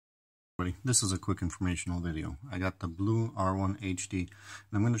This is a quick informational video. I got the BLU R1 HD,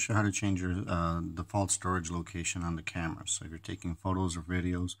 and I'm going to show how to change your default storage location on the camera. So if you're taking photos or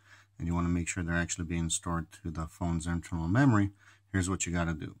videos and you want to make sure they're actually being stored to the phone's internal memory, here's what you got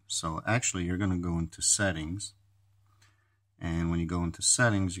to do. So actually you're going to go into settings, and when you go into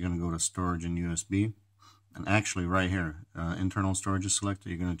settings you're going to go to storage and USB, and actually right here internal storage is selected.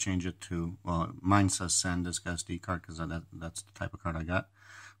 You're going to change it to, well, mine says SanDisk SD card because that's the type of card I got.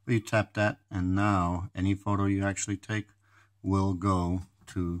 But you tap that, and now any photo you actually take will go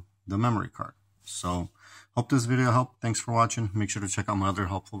to the memory card. So hope this video helped. Thanks for watching. Make sure to check out my other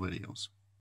helpful videos.